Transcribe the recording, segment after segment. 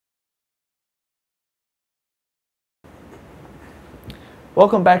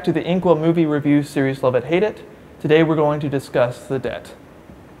Welcome back to the Inkwell Movie Review Series Love It, Hate It. Today we're going to discuss The Debt.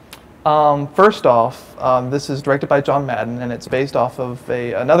 First off, this is directed by John Madden, and it's based off of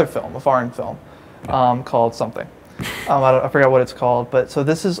another film, a foreign film, called something. I forgot what it's called, but so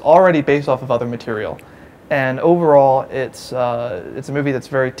this is already based off of other material. And overall, it's a movie that's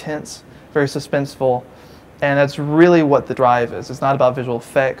very tense, very suspenseful, and that's really what the drive is. It's not about visual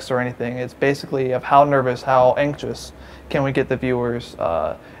effects or anything. It's basically of how nervous, how anxious can we get the viewers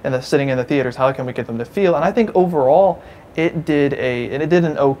sitting in the theaters, how can we get them to feel? And I think overall, it did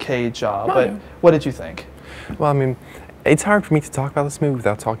an okay job. Oh, but yeah. what did you think? Well, I mean, it's hard for me to talk about this movie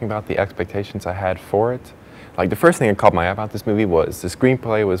without talking about the expectations I had for it. Like, the first thing that caught my eye about this movie was the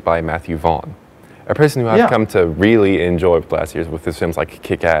screenplay was by Matthew Vaughn, a person who I've come to really enjoy with last years with his films like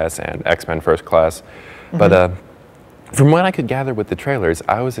Kick-Ass and X-Men First Class. Mm-hmm. But from what I could gather with the trailers,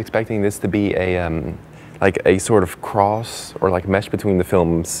 I was expecting this to be like a sort of cross or like mesh between the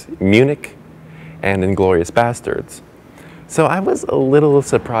films Munich and Inglourious Basterds. So I was a little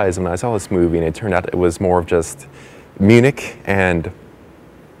surprised when I saw this movie and it turned out it was more of just Munich and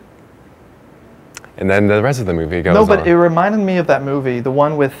then the rest of the movie goes on. No, but it reminded me of that movie, the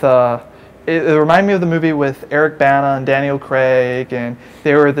one with, it reminded me of the movie with Eric Bana and Daniel Craig, and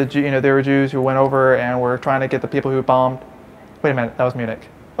they were Jews who went over and were trying to get the people who bombed. Wait a minute, that was Munich.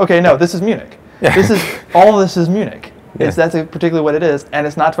 Okay, no, this is Munich. All of this is Munich. Yeah. That's particularly what it is, and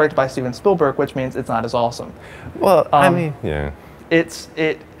it's not directed by Steven Spielberg, which means it's not as awesome. Well, I mean, yeah.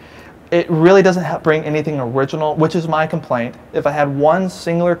 It really doesn't bring anything original, which is my complaint. If I had one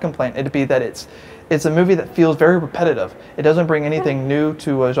singular complaint, it'd be that it's a movie that feels very repetitive. It doesn't bring anything new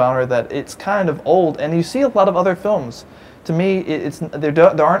to a genre that it's kind of old, and you see a lot of other films. To me,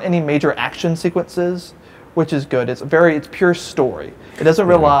 there aren't any major action sequences, which is good. It's pure story. It doesn't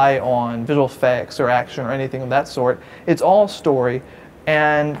rely on visual effects or action or anything of that sort. It's all story,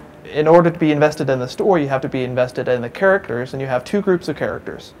 and in order to be invested in the story, you have to be invested in the characters, and you have two groups of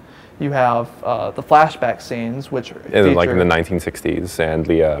characters. You have the flashback scenes, which feature, like in the 1960s, and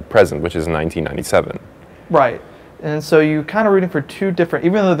the present, which is 1997. Right, and so you're kind of rooting for two different,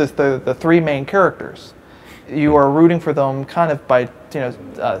 even though there's the three main characters, you are rooting for them kind of by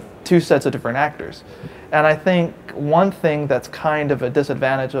two sets of different actors. And I think one thing that's kind of a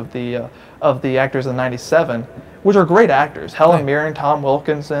disadvantage of the actors in '97, which are great actors, Helen Mirren, Tom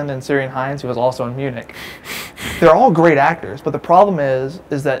Wilkinson, and Ciarán Hinds, who was also in Munich. They're all great actors, but the problem is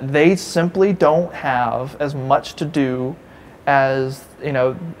that they simply don't have as much to do as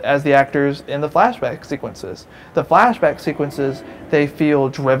the actors in the flashback sequences. The flashback sequences, they feel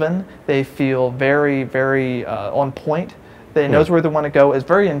driven, they feel very, very on point. They knows where they want to go. It's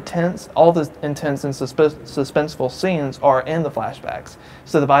very intense. All the intense and suspenseful scenes are in the flashbacks.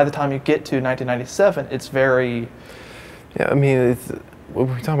 So that by the time you get to 1997, it's very... Yeah, I mean, we're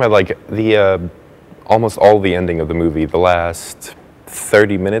talking about like the almost all the ending of the movie, the last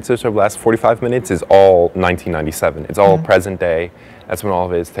 30 minutes or so, the last 45 minutes is all 1997. It's all present day. That's when all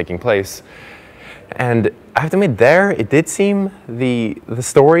of it is taking place. And I have to admit, it did seem the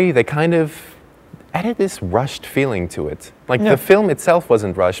story, they kind of added this rushed feeling to it. Like the film itself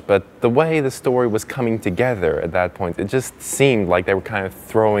wasn't rushed, but the way the story was coming together at that point, it just seemed like they were kind of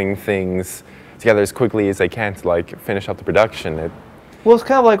throwing things together as quickly as they can to like finish up the production. Well, it's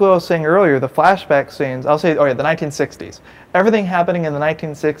kind of like what I was saying earlier, the flashback scenes, I'll say, the 1960s. Everything happening in the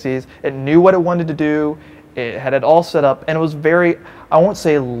 1960s, it knew what it wanted to do, it had it all set up, and it was very, I won't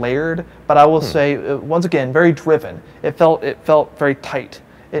say layered, but I will say, once again, very driven. It felt very tight.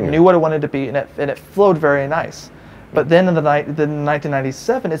 It knew what it wanted to be, and it flowed very nice. But then in the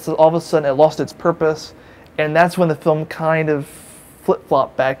 1997, all of a sudden it lost its purpose, and that's when the film kind of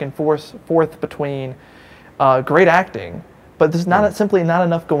flip-flopped back and forth between great acting, but there's simply not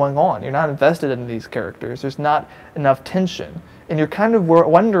enough going on. You're not invested in these characters. There's not enough tension, and you're kind of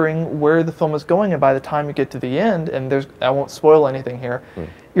wondering where the film is going. And by the time you get to the end, and I won't spoil anything here,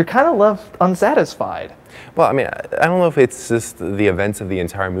 you're kind of left unsatisfied. Well, I mean, I don't know if it's just the events of the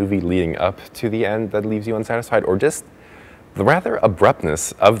entire movie leading up to the end that leaves you unsatisfied, or just the rather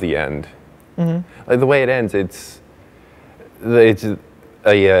abruptness of the end. Like the way it ends, it's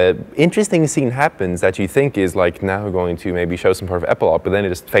a interesting scene happens that you think is like now going to maybe show some sort of epilogue, but then it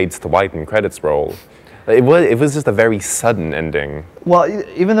just fades to white and credits roll. It was just a very sudden ending. Well,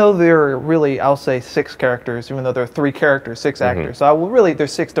 even though there are really, I'll say 6 characters, even though there are 3 characters, 6 actors, so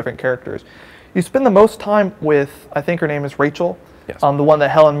there's 6 different characters. You spend the most time with, I think her name is Rachel, the one that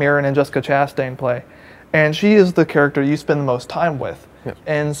Helen Mirren and Jessica Chastain play. And she is the character you spend the most time with. Yep.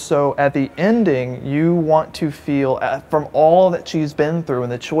 And so at the ending, you want to feel, from all that she's been through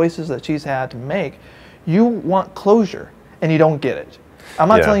and the choices that she's had to make, you want closure, and you don't get it. I'm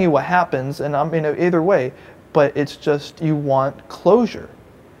not telling you what happens, and I'm either way, but it's just you want closure,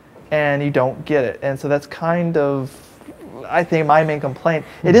 and you don't get it, and so that's kind of, I think, my main complaint.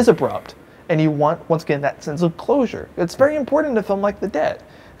 It is abrupt, and you want, once again, that sense of closure. It's very important in a film like The Dead,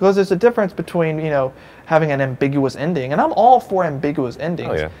 because there's a difference between having an ambiguous ending, and I'm all for ambiguous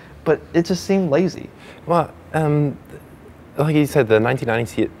endings, but it just seemed lazy. Well, like you said, the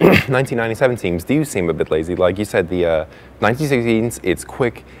 1997 scenes do seem a bit lazy. Like you said, the 1916s, it's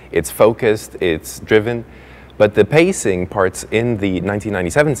quick, it's focused, it's driven. But the pacing parts in the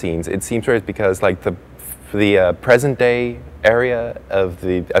 1997 scenes, it seems weird because like the present day area at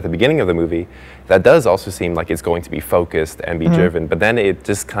the beginning of the movie, that does also seem like it's going to be focused and be driven. But then it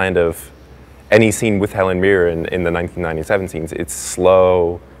just kind of, any scene with Helen Mirren in the 1997 scenes, it's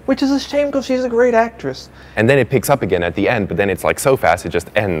slow. Which is a shame because she's a great actress. And then it picks up again at the end, but then it's like so fast it just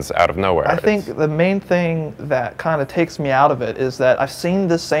ends out of nowhere. I think the main thing that kind of takes me out of it is that I've seen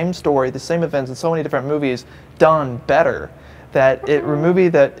this same story, the same events in so many different movies done better. That a movie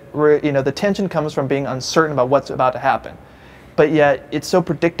that the tension comes from being uncertain about what's about to happen, but yet it's so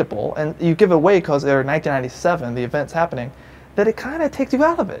predictable, and you give away because they're 1997, the events happening, that it kind of takes you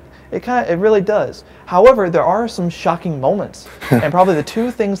out of it. It really does. However, there are some shocking moments, and probably the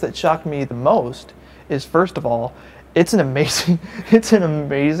two things that shocked me the most is, first of all, it's an amazing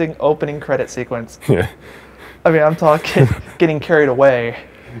opening credit sequence. Yeah. I mean, I'm talking getting carried away.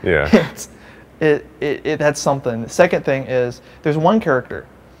 Yeah. That's something. The second thing is there's one character,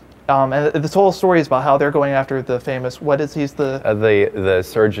 and this whole story is about how they're going after the famous, he's the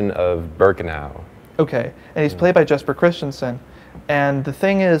surgeon of Birkenau. Okay, and he's played by Jesper Christensen, and the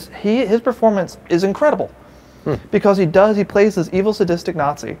thing is, his performance is incredible, because he plays this evil, sadistic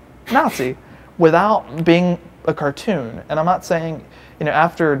Nazi without being a cartoon. And I'm not saying,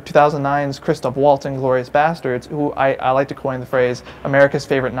 after 2009's Christoph Waltz in *Inglourious Basterds*, who I like to coin the phrase America's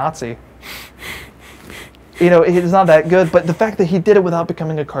favorite Nazi. He's not that good, but the fact that he did it without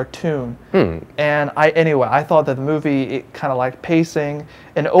becoming a cartoon. And I thought that the movie, it kind of lacked pacing,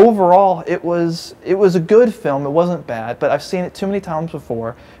 and overall it was a good film. It wasn't bad, but I've seen it too many times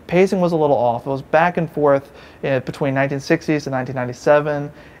before. Pacing was a little off. It was back and forth between 1960s and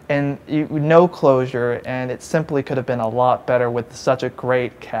 1997, and no closure, and it simply could have been a lot better with such a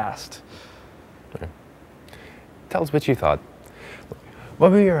great cast. Okay. Tell us what you thought.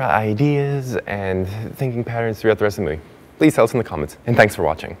 What were your ideas and thinking patterns throughout the rest of the movie? Please tell us in the comments, and thanks for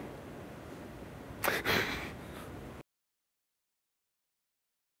watching.